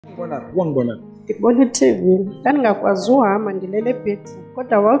Wangibona. Ngibona i-TV. Ndandingakwazi uhamba ndilele ebhedini.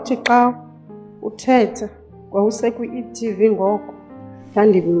 Kodwa wawuthi xa uthetha wawusekho i-TV ngoko.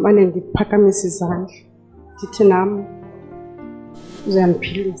 Ndandimane ndiphakamisa izandla. Ndithi nam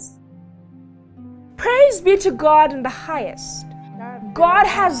uyandiphilisa. Praise be to God in the highest. God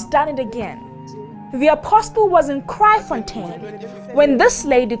has done it again. The apostle was in Kraaifontein when this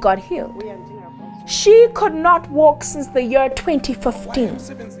lady got healed. She could not walk since the year 2015.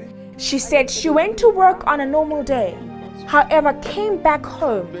 She said she went to work on a normal day, however came back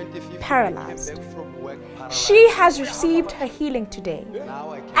home paralyzed. She has received her healing today.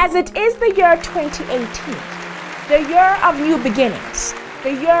 As it is the year 2018, the year of new beginnings,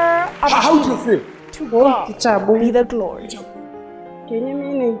 the year of How do you feel? To God be the glory. Ngenye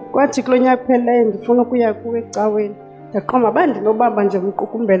imini kwathi kulo nyaka pheleyo ndifuna ukuya kuwe ecaweni. Ndaqoma uba ndinobamba nje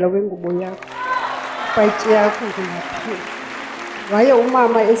umqukumbelo wengubo yakho. Ibhatyi yakho ndingaphila. Waye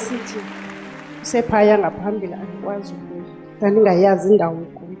umama esithi usephaya ngaphambili andikwazi ukuya. Ndandingayazi indawo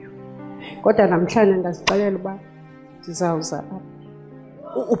kuyo. Kodwa namhlanje ndazixelela uba ndizawuza apha.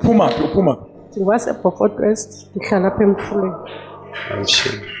 Uphuma phi? NdingwaseBeaufort West, ndihlala apha Emfuleni.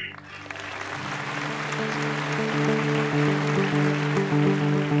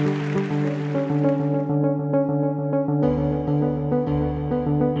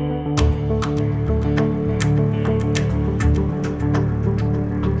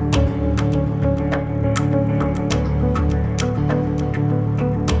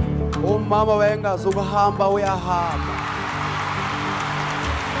 Umama wayengazi ukuhamba uyahamba.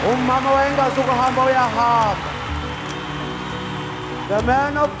 Umama wayengazi ukuhamba uyahamba. The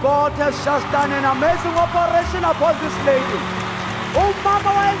man of God has just done an amazing operation upon this lady.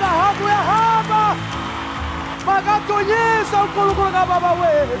 Umama wayengahamba uyahamba. Makadunyiswe uNkulunkulu kaBaba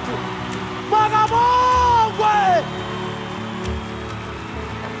wethu. Makabongwe.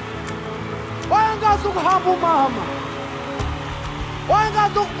 Wayengazi ukuhamba umama.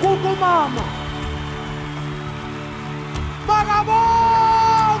 Wayengazi ukukhupha umama.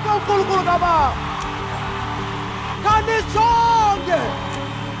 Makabongwe uNkulunkulu kaBaba. Kanisonke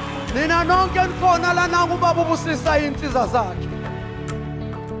nina nonke nifona lana ubaba ubusisa insizwa zakhe.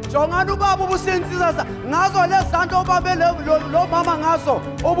 Jongani ubaba ubusisa insizwa zakhe. Ngazo lezanto ubambe lo mama ngazo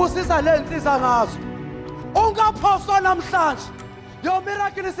ubusisa le insizwa ngazo. Ungaphoswa namhlanje. Your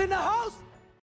miracle is in the house.